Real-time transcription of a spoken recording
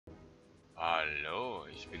Hallo,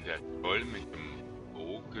 ich bin der Troll mit dem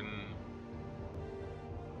Bogen.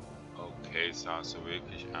 Okay, sah so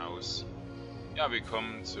wirklich aus. Ja,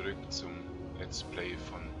 willkommen zurück zum Let's Play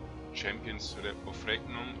von Champions of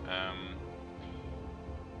Regnum.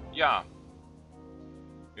 Ja,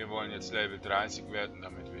 wir wollen jetzt Level 30 werden,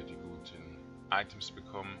 damit wir die guten Items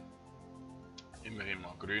bekommen. Immerhin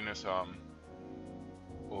mal grünes haben.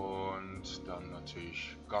 Und dann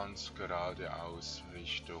natürlich ganz geradeaus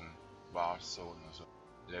Richtung Warzone, also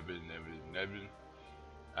Level.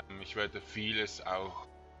 Ich werde vieles auch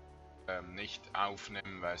nicht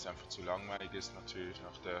aufnehmen, weil es einfach zu langweilig ist, natürlich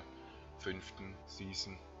nach der 5.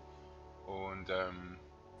 Season. Und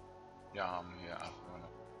ja, haben hier auch noch eine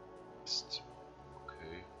Quest.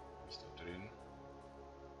 Okay, was ist da drin?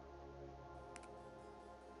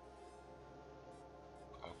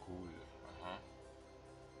 Ah, cool. Aha.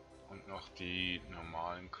 Und noch die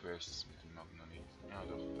normalen Quests mit dem Magneten. Ja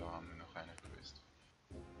doch, da haben wir noch eine Quest.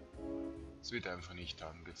 Es wird einfach nicht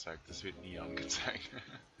angezeigt, das wird nie angezeigt.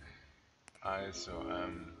 Also,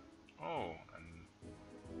 oh, einen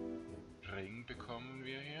Ring bekommen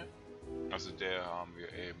wir hier. Also der haben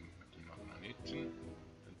wir eben mit dem Magneten.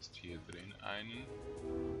 Jetzt hier drin einen.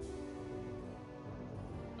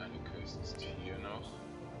 Eine Quest ist hier noch.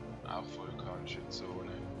 Auch vulkanische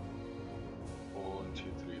Zone. Und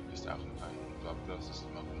hier drüben ist auch noch ein. Ich glaube, das ist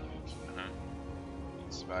Magneten. Die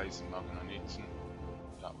zwei sind Magneten.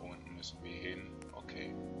 Da unten müssen wir hin.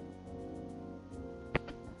 Okay.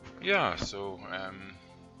 Ja, so,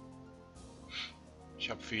 ich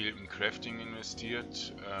habe viel in Crafting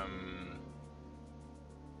investiert.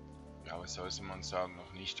 Ja, was soll man sagen,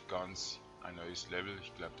 noch nicht ganz ein neues Level.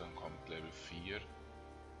 Ich glaube, dann kommt Level 4,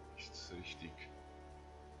 wenn ich das richtig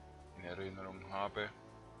in Erinnerung habe.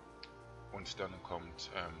 Und dann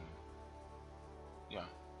kommt, ja,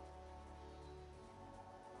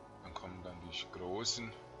 dann kommen dann die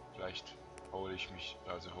großen. Vielleicht hole ich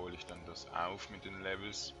dann das auf mit den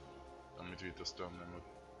Levels, damit wir das dann immer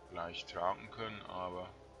gleich tragen können, aber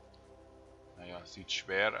naja, sieht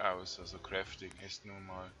schwer aus, also Crafting ist nun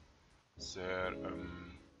mal sehr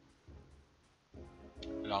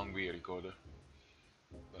langwierig, oder?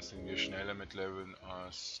 Da sind wir schneller mit Leveln,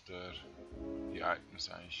 als die Items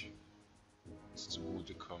eigentlich uns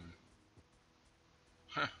zugute kommen.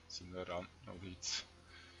 So eine Randnotiz.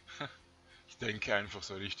 Ich denke einfach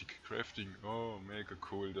so richtig Crafting, oh mega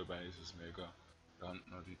cool, dabei ist es mega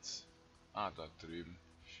Randnotiz. Ah, da drüben.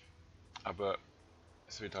 Aber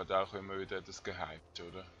es wird halt auch immer wieder etwas gehypt,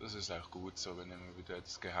 oder? Das ist auch gut so, wenn immer wieder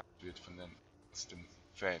etwas gehypt wird von den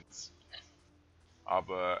Fans.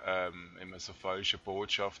 Aber immer so falsche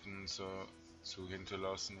Botschaften so zu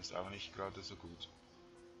hinterlassen ist auch nicht gerade so gut.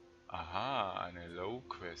 Aha, eine Low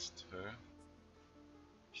Quest. Hä?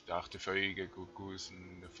 Ich dachte fähige Gugus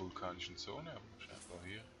in der vulkanischen Zone, aber scheinbar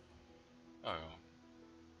hier. Ah ja.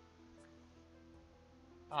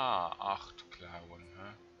 Ah, 8 Klauen,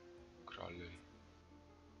 hä? Krallen.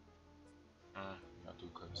 Ah, ja, du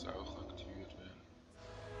kannst auch aktiviert werden.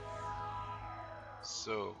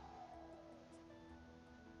 So.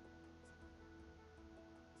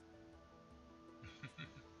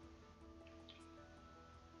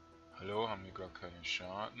 Hallo, haben wir gar keinen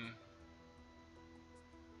Schaden.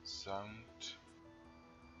 Sound.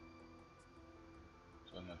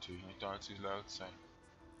 Soll natürlich nicht allzu laut sein.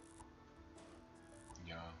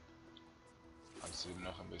 Ja. Also eben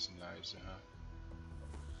noch ein bisschen leise. Ja.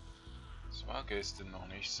 Das war gestern noch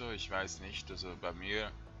nicht so. Ich weiß nicht. Also bei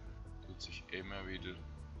mir tut sich immer wieder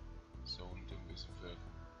Sound ein bisschen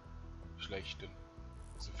verschlechtern.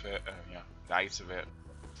 Also ja, leise werden.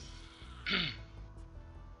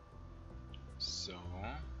 So.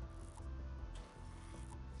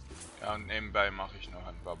 Ja, und nebenbei mache ich noch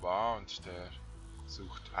einen Barbar und der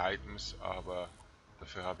sucht Items, aber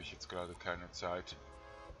dafür habe ich jetzt gerade keine Zeit.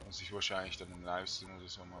 Muss ich wahrscheinlich dann im Livestream oder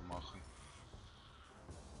so mal machen.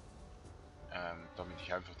 Damit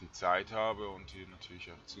ich einfach die Zeit habe und ihr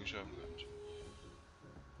natürlich auch zuschauen könnt.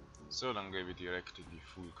 So, dann gehen wir direkt in die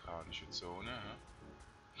vulkanische Zone.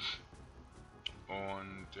 Ja.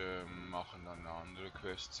 Und machen dann andere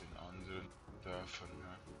Quests in anderen Dörfern.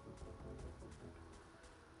 Ja.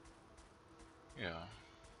 Ja.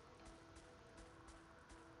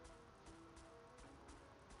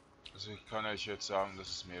 Also ich kann euch jetzt sagen, dass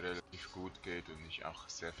es mir relativ gut geht und ich auch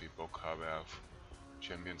sehr viel Bock habe auf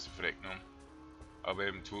Champions of Regnum. Aber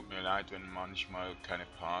eben tut mir leid, wenn manchmal keine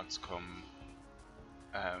Parts kommen.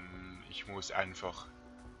 Ich muss einfach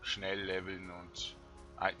schnell leveln und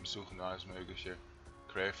Items suchen und alles mögliche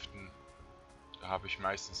craften. Da habe ich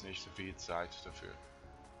meistens nicht so viel Zeit dafür.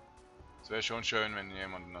 Es wäre schon schön, wenn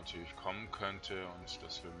jemand natürlich kommen könnte und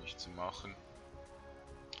das für mich zu machen.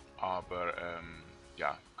 Aber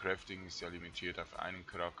ja, Crafting ist ja limitiert auf einen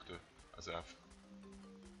Charakter. Also auf,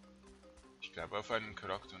 ich glaube auf einen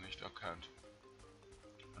Charakter, nicht Account.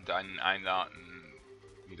 Und einen einladen,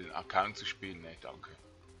 mit dem Account zu spielen, ne, danke.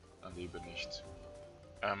 Dann lieber nicht.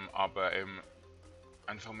 Aber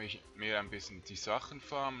einfach mir ein bisschen die Sachen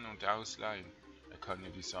farmen und ausleihen. Er kann ja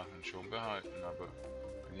die Sachen schon behalten, aber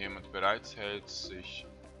wenn jemand bereit hält, sich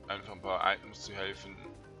einfach ein paar Items zu helfen,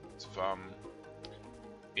 zu farmen,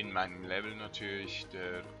 in meinem Level natürlich,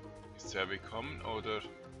 der ist sehr willkommen. Oder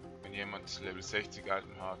wenn jemand Level 60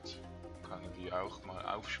 Item hat, kann er die auch mal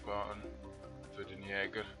aufsparen für den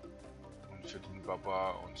Jäger und für den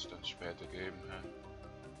Barbar und dann später geben. He?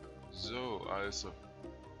 So, also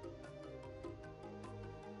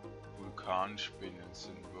Vulkanspinnen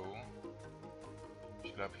sind wo?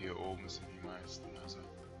 Ich glaube hier oben sind die meisten, also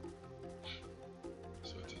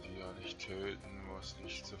sollte die ja nicht töten, wo es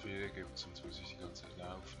nicht so viele gibt, sonst muss ich die ganze Zeit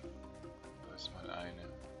laufen. Da ist mal eine.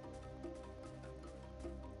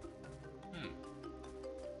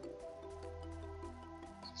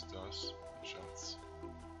 Was ist das? Ein Schatz.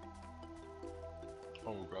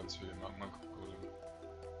 Oh, ganz viele Magma-Golem.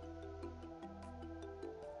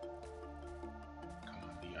 Kann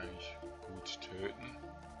man die eigentlich gut töten?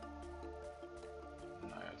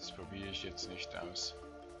 Naja, das probiere ich jetzt nicht aus.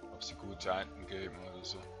 Ob sie gute Item geben oder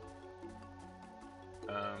so.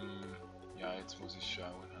 Ja, jetzt muss ich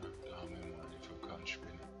schauen. Da haben wir mal eine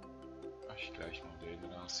Vulkanspinne. Mach ich gleich mal den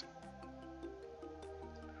raus.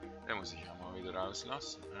 Den muss ich ja mal wieder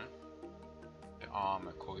rauslassen. Der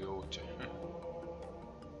arme Kojote.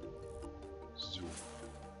 So.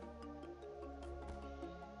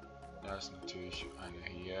 Das ist natürlich eine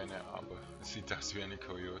Hyäne, aber es sieht aus wie eine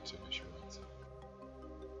Kojote, eine schwarze.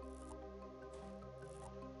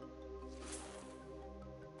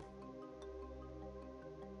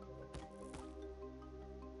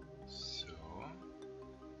 So.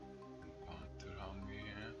 Ein Panther haben wir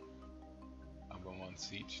hier. Aber man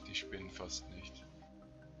sieht die Spinnen fast nicht.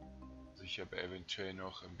 Also ich habe eventuell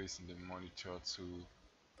noch ein bisschen den Monitor zu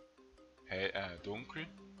dunkel.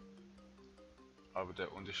 Aber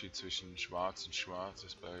der Unterschied zwischen schwarz und schwarz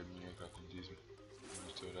ist bei mir gerade in diesem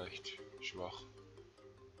Monitor recht schwach.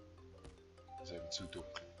 Also eben zu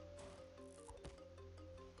dunkel.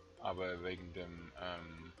 Aber wegen dem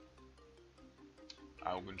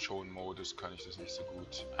Augenschon-Modus kann ich das nicht so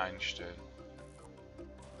gut einstellen.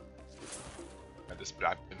 Ja, das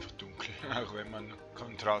bleibt einfach dunkel, auch wenn man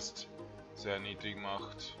Kontrast sehr niedrig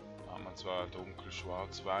macht. Da haben wir zwar dunkel,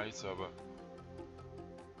 schwarz, weiß, aber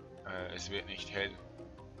es wird nicht hell.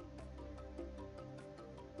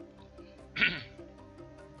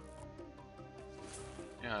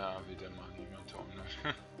 Ja, wieder mal niemand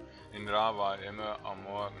online. In Ra war immer am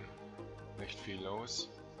Morgen nicht viel los.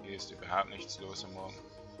 Hier ist überhaupt nichts los am Morgen.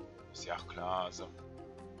 Ist ja auch klar, also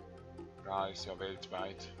Ra ist ja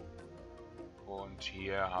weltweit. Und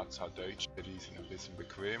hier hat es halt Deutsch, die sind ein bisschen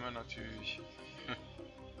bequemer natürlich.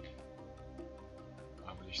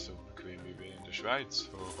 Aber nicht so bequem wie wir in der Schweiz.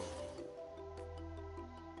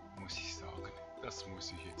 Muss ich sagen. Das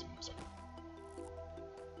muss ich jetzt mal sagen.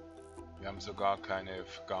 Wir haben sogar keine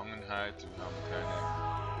Vergangenheit, wir haben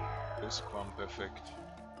keine Plusquamperfekt.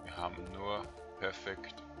 Wir haben nur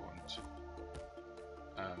perfekt und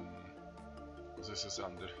was ist das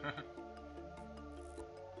andere?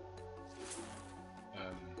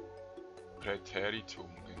 Präteritum,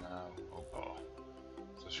 genau. Opa.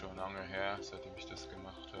 Das ist schon lange her, seitdem ich das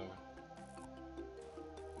gemacht habe.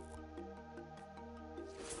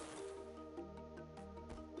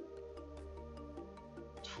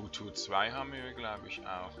 Futur 2 haben wir, glaube ich,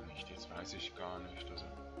 auch nicht. Jetzt weiß ich gar nicht. Also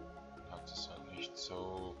hat es halt nicht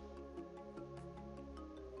so.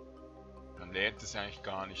 Man lernt es eigentlich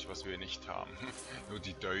gar nicht, was wir nicht haben. Nur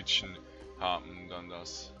die Deutschen haben dann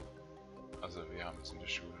das. Also wir haben es in der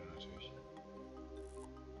Schule natürlich.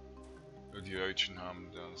 Nur die Deutschen haben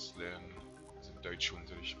das Lernen, also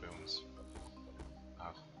Deutschunterricht bei uns.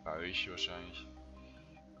 Auch bei euch wahrscheinlich.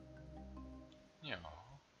 Ja.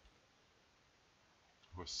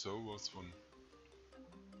 Aber sowas von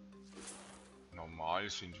normal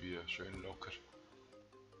sind wir, schön locker.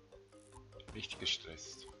 Nicht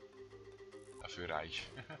gestresst. Dafür reich.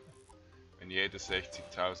 Wenn jeder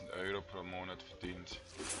 60.000 € pro Monat verdient,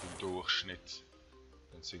 im Durchschnitt,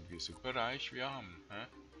 dann sind wir superreich, wir haben.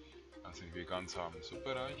 Dann sind wir ganz arm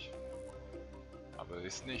superreich. Aber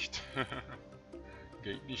ist nicht.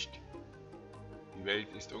 Geht nicht. Die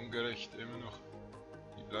Welt ist ungerecht immer noch.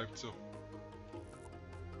 Die bleibt so.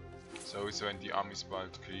 Sowieso wenn die Amis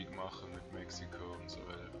bald Krieg machen mit Mexiko und so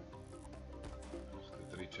weiter.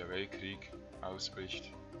 Dritter Weltkrieg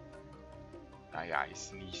ausbricht. Naja,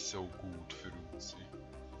 ist nicht so gut für uns. Ne?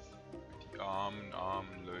 Die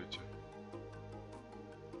armen Leute.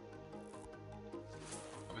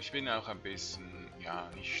 Aber ich bin auch ein bisschen, ja,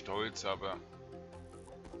 nicht stolz, aber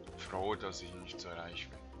froh, dass ich nicht so reich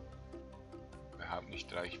bin. Überhaupt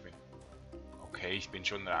nicht reich bin. Okay, ich bin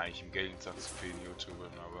schon reich im Gegensatz zu vielen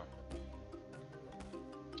YouTubern, aber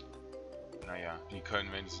naja, die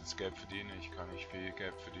können wenigstens Geld verdienen, ich kann nicht viel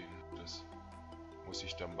Geld verdienen. Das muss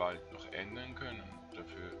ich dann bald noch ändern können.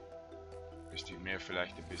 Dafür müsste ich mir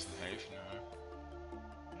vielleicht ein bisschen helfen.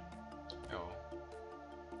 Ja,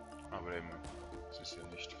 aber eben, es ist ja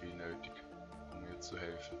nicht viel nötig, um mir zu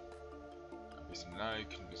helfen. Ein bisschen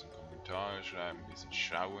liken, ein bisschen Kommentare schreiben, ein bisschen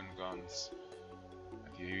schauen ganz.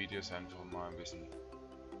 Die Videos einfach mal ein bisschen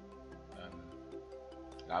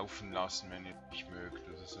laufen lassen, wenn ihr nicht mögt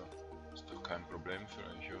oder so. Ist doch kein Problem für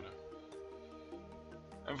euch, oder?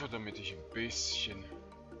 Einfach damit ich ein bisschen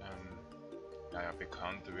naja,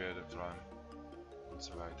 bekannter werde vor allem und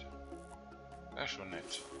so weiter. Wäre schon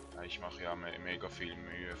nett. Ja, ich mache ja mega viel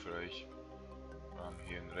Mühe für euch. Vor allem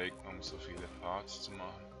hier in Regnum so viele Parts zu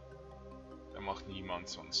machen. Da macht niemand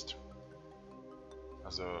sonst.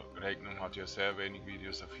 Also Regnum hat ja sehr wenig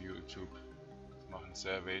Videos auf YouTube. Es machen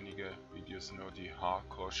sehr wenige Videos, nur die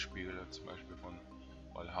Hardcore-Spieler zum Beispiel von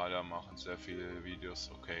Valhalla machen sehr viele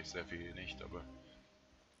Videos. Okay, sehr viele nicht, aber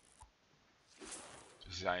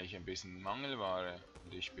das ist eigentlich ein bisschen Mangelware.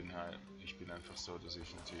 Und ich bin einfach so, dass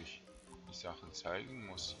ich natürlich die Sachen zeigen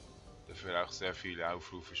muss. Dafür auch sehr viele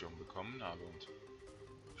Aufrufe schon bekommen habe und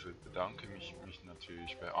dafür bedanke ich mich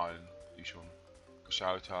natürlich bei allen, die schon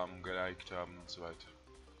geschaut haben, geliked haben und so weiter.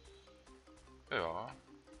 Ja.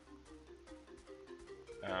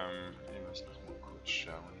 Ich muss noch mal kurz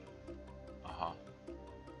schauen. Aha.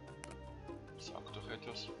 Sag doch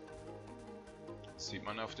etwas. Das sieht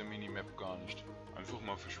man auf der Minimap gar nicht. Einfach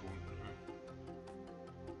mal verschwunden.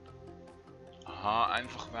 Aha,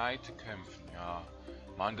 einfach weiterkämpfen. Ja.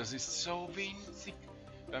 Mann, das ist so winzig.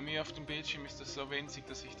 Bei mir auf dem Bildschirm ist das so winzig,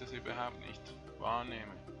 dass ich das überhaupt nicht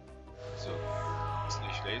wahrnehme. So, was ich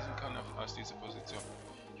nicht lesen kann aus dieser Position.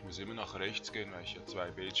 Ich muss immer nach rechts gehen, weil ich ja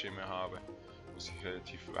zwei Bildschirme habe. Muss ich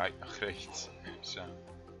relativ weit nach rechts schauen.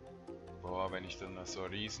 Boah, wenn ich dann noch so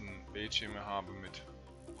riesen Bildschirme habe mit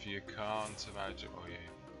 4K und so weiter, oh je.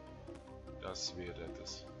 Das wird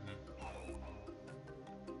etwas.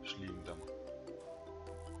 Schlimm dann.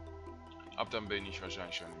 Ab dann bin ich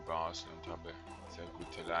wahrscheinlich schon in Basel und habe sehr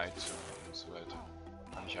gute Leitung und so weiter.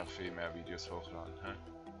 Kann ich auch viel mehr Videos hochladen.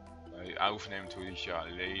 Weil aufnehmen tue ich ja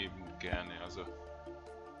lebend gerne. Also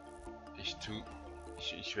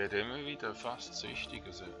ich werde immer wieder fast süchtig.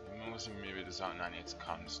 Also immer muss ich mir wieder sagen, nein, jetzt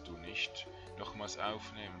kannst du nicht nochmals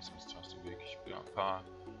aufnehmen, sonst hast du wirklich ein paar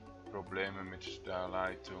Probleme mit der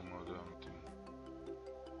Leitung oder mit dem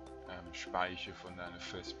Speicher von deiner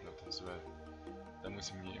Festplatte und so weiter. Da muss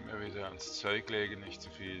ich mir immer wieder ans Zeug legen, nicht zu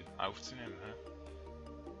viel aufzunehmen.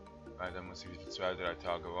 Weil da muss ich wieder 2-3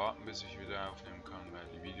 Tage warten, bis ich wieder aufnehmen kann, weil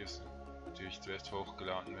die Videos natürlich zuerst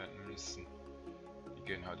hochgeladen werden müssen. Die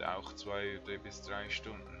gehen halt auch 2 bis 3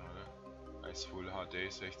 Stunden, oder? Weil es Full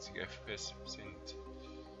HD 60 FPS sind.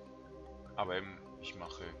 Aber eben, ich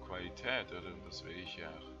mache Qualität, oder? Das will ich ja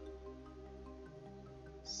auch.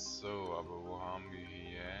 So, aber wo haben wir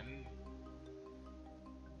hier hin?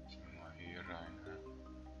 Müssen wir mal hier rein.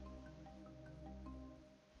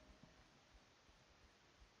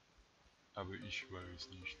 Aber ich weiß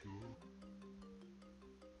nicht wo.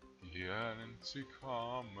 Die Herren, sie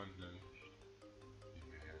kamen nicht.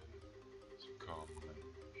 Die Herren, sie kamen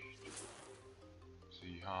nicht.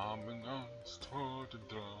 Sie haben Angst vor dem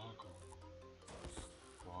Dragon.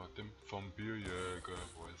 Vor dem Vampirjäger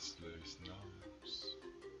Wesleys Names.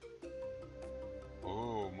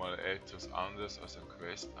 Oh, mal etwas anderes als ein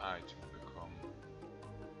Quest-Item bekommen.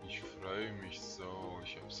 Ich freue mich so,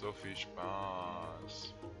 ich habe so viel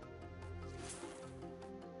Spaß.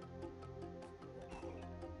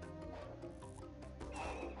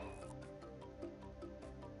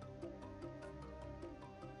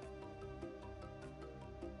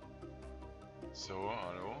 So,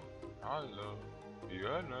 hallo? Hallo,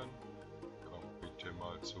 Björnen. Komm bitte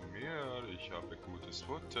mal zu mir, ich habe gutes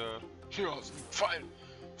Futter. Hier hast du einen Pfeil.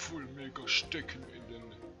 Voll mega stecken in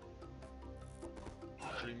den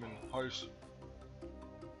schlimmen Hals.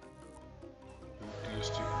 Du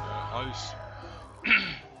gehst in den Hals.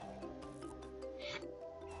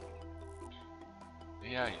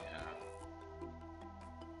 Ja, ja.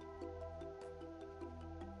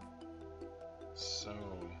 So,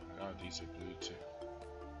 ja, diese Blüte.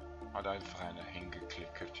 Hat einfach einer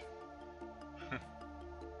hingeklickert.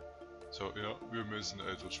 So, ja, wir müssen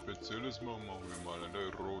etwas Spezielles machen. Machen wir mal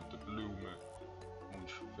eine rote Blume.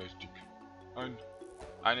 Und fertig.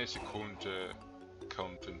 Eine Sekunde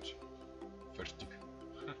Content. Fertig.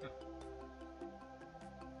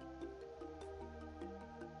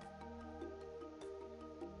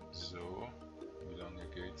 So, wie lange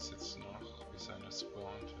geht's jetzt noch, bis einer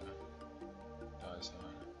spawnt? Ja, da ist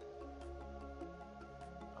einer.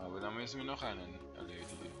 Aber dann müssen wir noch einen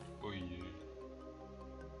erledigen. Oh je.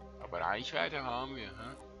 Aber Reichweite haben wir,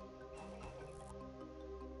 hä?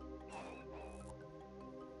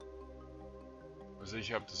 Also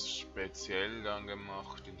ich habe das speziell dann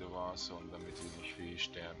gemacht in der Warzone, damit wir nicht viel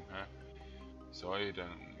sterben, hä? Sorry,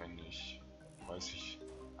 dann, wenn ich, weiß ich,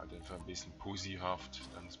 halt einfach ein bisschen pussyhaft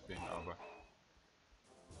dann bin, aber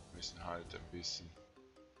wir müssen halt ein bisschen,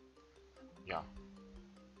 ja,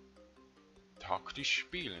 taktisch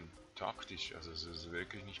spielen. Taktisch, also es ist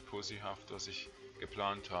wirklich nicht pussyhaft, was ich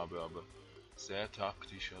geplant habe, aber sehr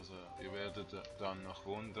taktisch, also ihr werdet dann noch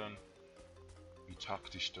wundern, wie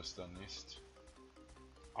taktisch das dann ist.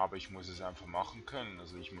 Aber ich muss es einfach machen können,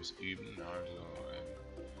 also ich muss üben, also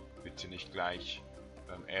bitte nicht gleich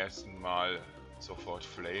beim ersten Mal sofort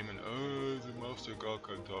flamen, du machst ja gar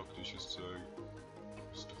kein taktisches Zeug. Du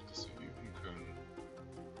musst doch das üben können.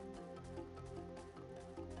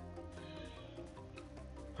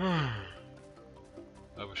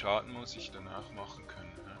 Aber Schaden muss ich danach machen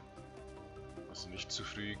können, ne? Also nicht zu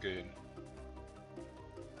früh gehen.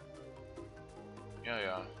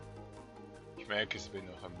 Ja. Ich merke, ich bin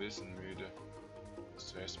noch ein bisschen müde. Ich muss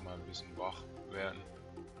zuerst mal ein bisschen wach werden.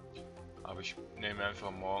 Aber ich nehme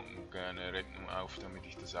einfach morgen gerne Regnum auf, damit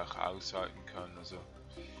ich das auch aushalten kann. Also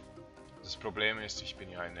das Problem ist, ich bin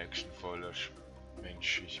ja ein actionvoller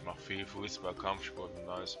Mensch. Ich mache viel Fußball, Kampfsport und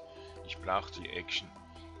alles. Ich brauche die Action.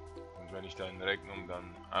 Und wenn ich dann Regnum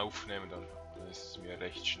dann aufnehme, dann ist es mir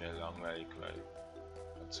recht schnell langweilig, weil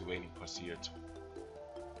zu wenig passiert.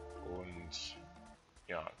 Und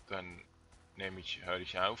ja, dann höre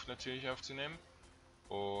ich auf natürlich aufzunehmen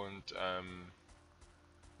und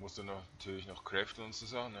muss dann natürlich noch Kräfte und so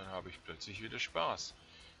Sachen, dann habe ich plötzlich wieder Spaß.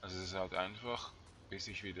 Also es ist halt einfach, bis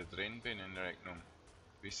ich wieder drin bin in Regnum,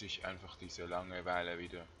 bis ich einfach diese Langeweile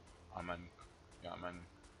wieder an mein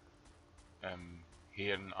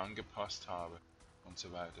Hirn angepasst habe und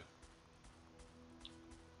so weiter.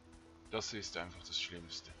 Das ist einfach das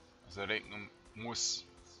Schlimmste. Also Regnum muss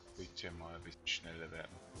bitte mal ein bisschen schneller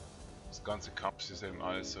werden. Das ganze Kampfsystem,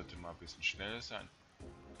 alles sollte mal ein bisschen schneller sein.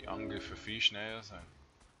 Die Angriffe viel schneller sein.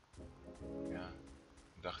 Ja.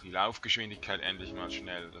 Und auch die Laufgeschwindigkeit endlich mal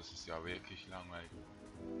schnell. Das ist ja wirklich langweilig.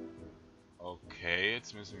 Okay,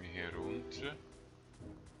 jetzt müssen wir hier runter.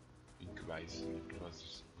 Ich weiß nicht,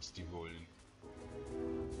 was die wollen.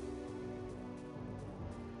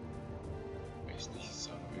 Westliches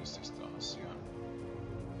Alsius ist das, ja.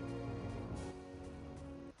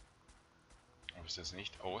 Aber ist das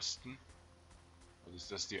nicht Osten? Oder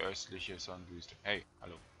ist das die östliche Sandwüste? Hey,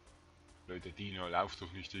 hallo. Blöder Dino, lauf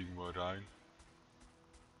doch nicht irgendwo rein.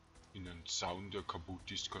 In einen Zaun, der kaputt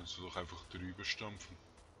ist, kannst du doch einfach drüber stampfen.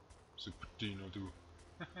 Super Dino, du.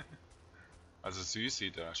 Also süß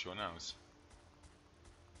sieht er schon aus.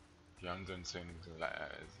 Die anderen sehen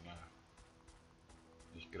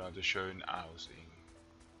nicht gerade schön aus.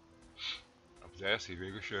 Aber der sieht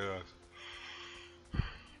wirklich schön aus.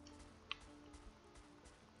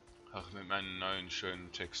 Auch mit meinen neuen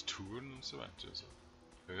schönen Texturen und so weiter. Also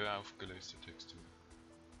höher aufgelöste Texturen.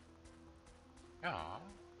 Ja.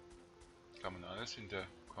 Kann man alles in der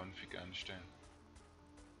Config einstellen.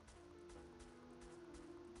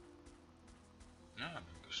 Ja,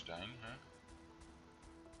 ein Gestein, hä?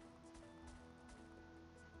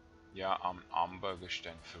 Ja, am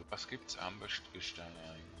Ambergestein. Für was gibt's Ambergesteine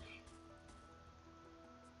eigentlich?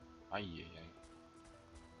 Eieiei.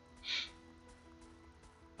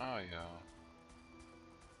 Ah ja.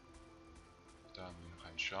 Da haben wir noch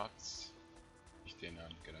einen Schatz. Nicht den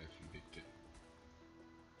angreifen, bitte.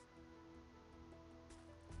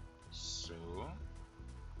 So.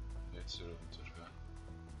 Jetzt runter.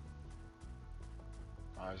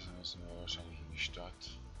 Also müssen wir wahrscheinlich in die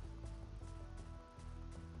Stadt.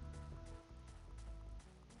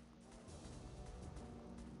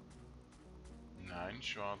 Nein,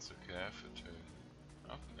 schwarze Käfer töten.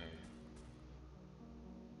 Okay.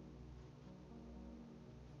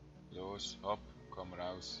 Los, hopp, komm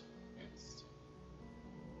raus. Jetzt.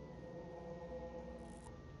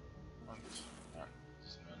 Und, nein, das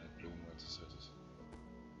ist nur eine Blume, das ist das.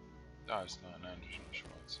 Da ist noch, nein, das ist eine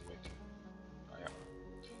schwarze Wette. Ah ja.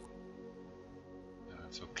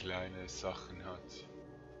 Ja, so kleine Sachen hat.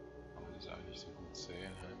 Kann man das eigentlich so gut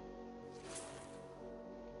sehen, hä?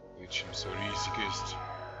 Bildschirm so riesig ist,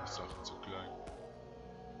 die Sachen so klein.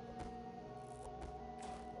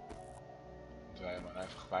 Und weil man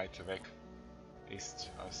einfach weiter weg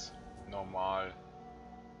ist als normal,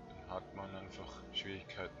 dann hat man einfach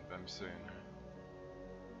Schwierigkeiten beim Sehen.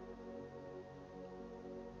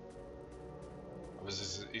 Aber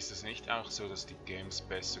ist es nicht auch so, dass die Games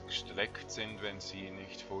besser gestreckt sind, wenn sie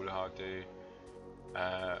nicht Full HD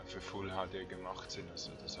für Full HD gemacht sind,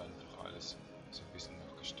 also dass einfach alles so ein bisschen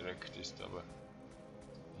noch gestreckt ist, aber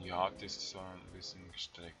die Hard ist so ein bisschen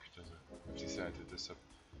gestreckt, also auf die Seite, deshalb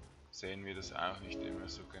sehen wir das auch nicht immer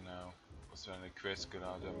so genau, was für eine Quest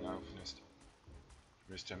gerade am Laufen ist. Ich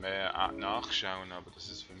müsste mehr nachschauen, aber das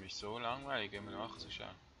ist für mich so langweilig, immer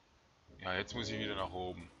nachzuschauen. Ja, jetzt muss ich wieder nach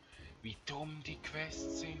oben. Wie dumm die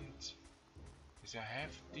Quests sind! Ist ja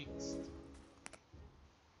heftigst.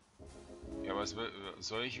 Ja, was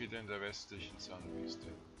soll ich wieder in der westlichen Sandwüste?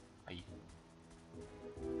 Ei.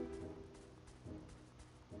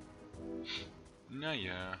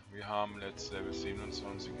 Naja, wir haben letzt Level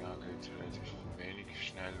 27, ja, geht relativ wenig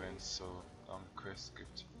schnell, wenn es so lange Quests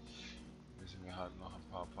gibt. Müssen wir halt noch ein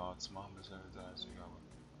paar Parts machen bis Level 30, aber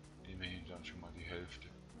immerhin dann schon mal die Hälfte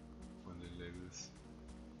von den Levels.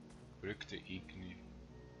 Brückte Igneo.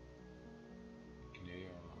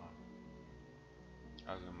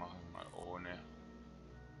 Also machen wir mal ohne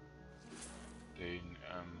den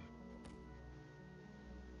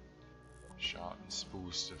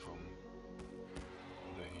Schadensbooster von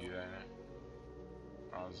der Hyäne.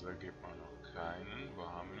 Also da gibt man noch keinen. Wo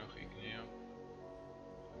haben wir noch Igneo?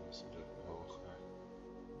 Da müssen wir hoch.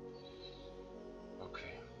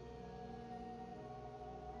 Okay.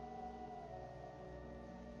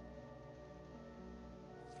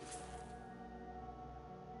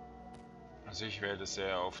 Also ich werde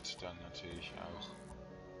sehr oft dann natürlich auch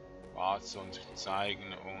Parts und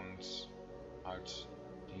zeigen und halt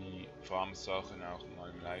die Farm-Sachen auch mal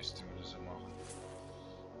im Livestream oder so machen.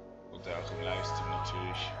 Oder auch im Livestream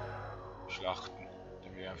natürlich schlachten,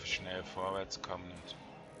 damit wir einfach schnell vorwärts kommen und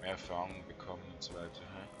mehr Erfahrung bekommen und so weiter.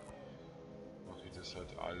 Mache ich das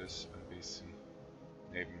halt alles ein bisschen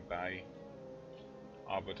nebenbei.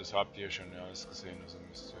 Aber das habt ihr schon alles gesehen, also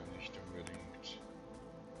müsst ihr nicht unbedingt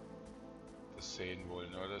das sehen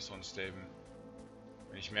wollen, oder? Sonst eben,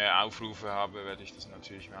 wenn ich mehr Aufrufe habe, werde ich das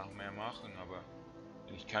natürlich auch mehr machen, aber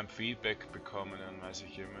wenn ich kein Feedback bekomme, dann weiß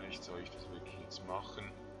ich immer nicht, soll ich das wirklich jetzt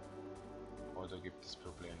machen oder gibt es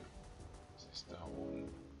Probleme. Was ist da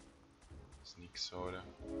oben? Das ist nix, oder?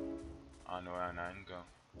 Ah, nur ein Eingang.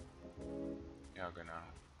 Ja genau,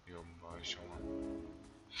 hier oben war ich schon mal.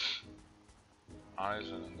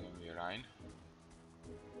 Also, dann gehen wir rein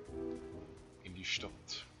in die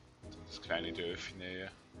Stadt. So das kleine Dörfchen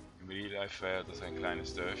näher. Im Real Life wäre das ein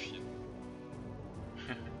kleines Dörfchen.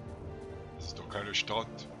 Das ist doch keine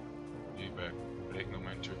Stadt, liebe Regnum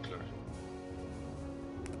Entwickler.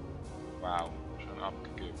 Wow, schon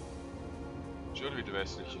abgegeben. Schon wieder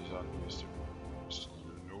westliche Sandwüste. Was ist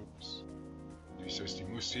denn los? Wieso ist die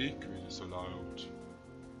Musik wieder so laut?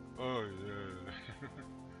 Oh yeah.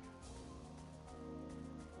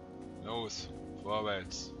 Los,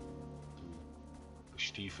 vorwärts. Du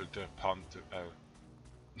gestiefelter Panther,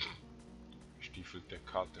 gestiefelter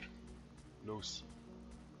Kater. Los.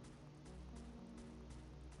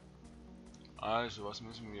 Also, was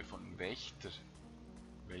müssen wir von Wächter?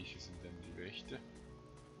 Welche sind denn die Wächter?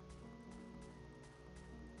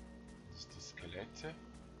 Das ist die Skelette.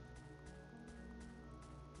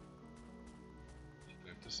 Ich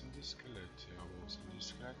glaube, das sind die Skelette. Aber wo sind die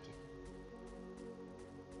Skelette?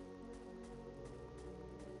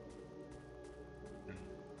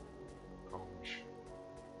 Komisch.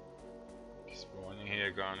 Die spawnen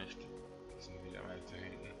hier gar nicht. Die sind wieder weiter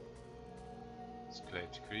hinten.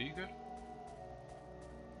 Skelettkrieger.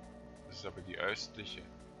 Das ist aber die östliche.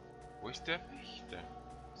 Wo ist der Wächter?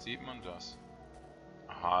 Sieht man das?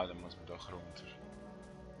 Aha, da muss man doch runter.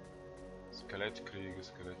 Skelettkrieger,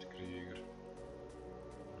 Skelettkrieger.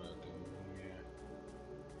 Oder die Mumie.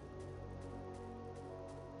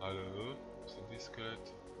 Hallo? Sind die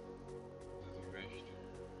Skelette? Oder die Wächter?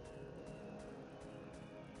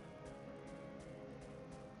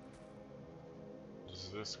 Das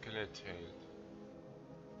ist das Skelettheld.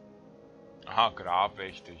 Aha,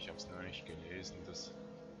 Grabwächter, ich hab's noch nicht gelesen, das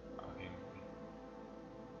da hinten.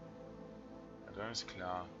 Ja, dann ist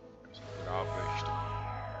klar, das sind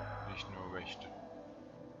Grabwächter, nicht nur Wächter.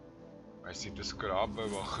 Weil sie das Grab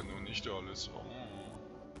bewachen und nicht alles. Oh,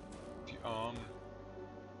 die Armen.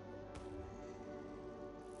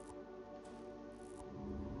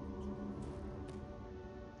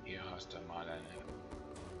 Hier hast du mal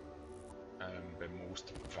einen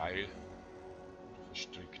bemoosten Pfeil.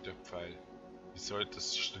 Gestrickter Pfeil. Wie soll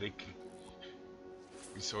das stricken?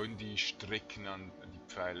 Wie sollen die stricken an die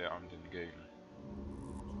Pfeile an den Gegner?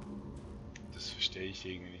 Das verstehe ich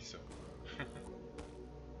irgendwie nicht so.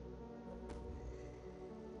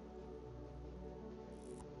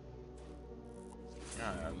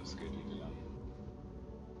 Ja, das geht wieder lang.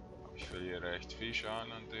 Aber ich verliere echt viel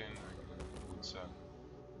Schaden an denen, gut sagen.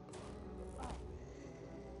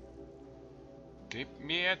 Gib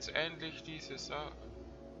mir jetzt endlich diese Sache.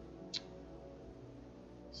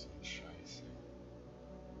 So eine Scheiße.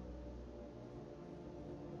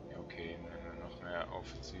 Ja, okay, noch mehr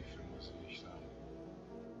Offensive muss ich sagen.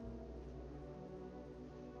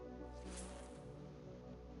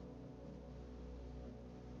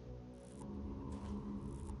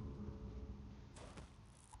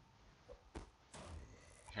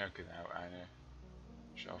 Ja genau, eine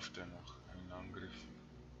schafft er noch einen Angriff.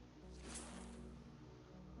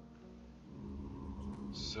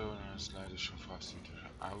 So, dann ist leider schon fast wieder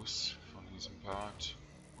aus von diesem Part.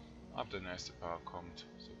 Aber der nächste Part kommt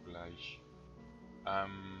sogleich.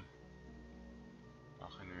 Machen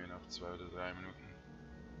wir noch 2 oder 3 Minuten.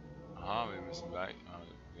 Aha, wir müssen weiter. Ah,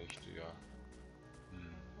 Rechte, ja.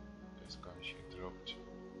 Der ist gar nicht gedroppt.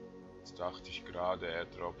 Jetzt dachte ich gerade, er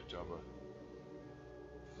droppt, aber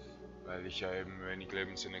weil ich ja eben wenig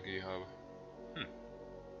Lebensenergie habe.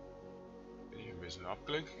 Bin ich ein bisschen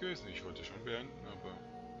abgelenkt gewesen. Ich wollte schon beenden, aber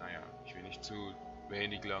naja, ich will nicht zu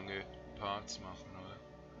wenig lange Parts machen, oder?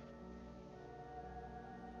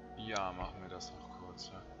 Ja, machen wir das noch kurz.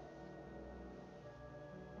 Ja?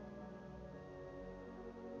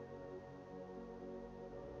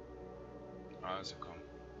 Also komm.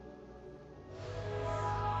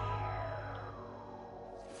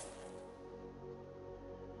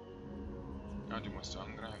 Ja, du musst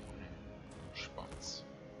angreifen. Spatz.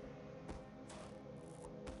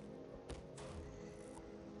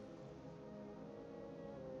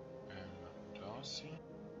 Das hier.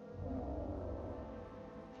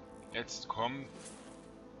 Jetzt komm.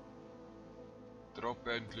 Drop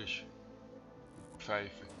endlich.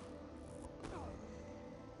 Pfeife.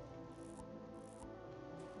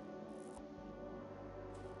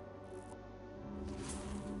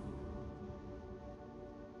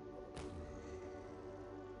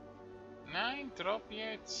 Nein, drop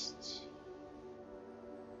jetzt!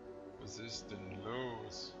 Was ist denn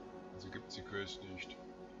los? Also gibt's die Quest nicht.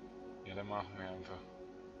 Ja, dann machen wir einfach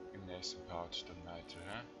im nächsten Part dann weiter,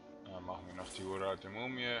 hä? Dann machen wir noch die uralte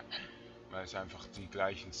Mumie, weil es einfach die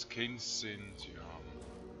gleichen Skins sind. Ja,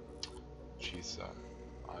 Schießer.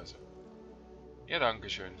 Also. Ja,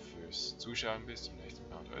 dankeschön fürs Zuschauen. Bis zum nächsten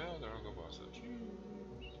Part. Euer Drago Tschüss.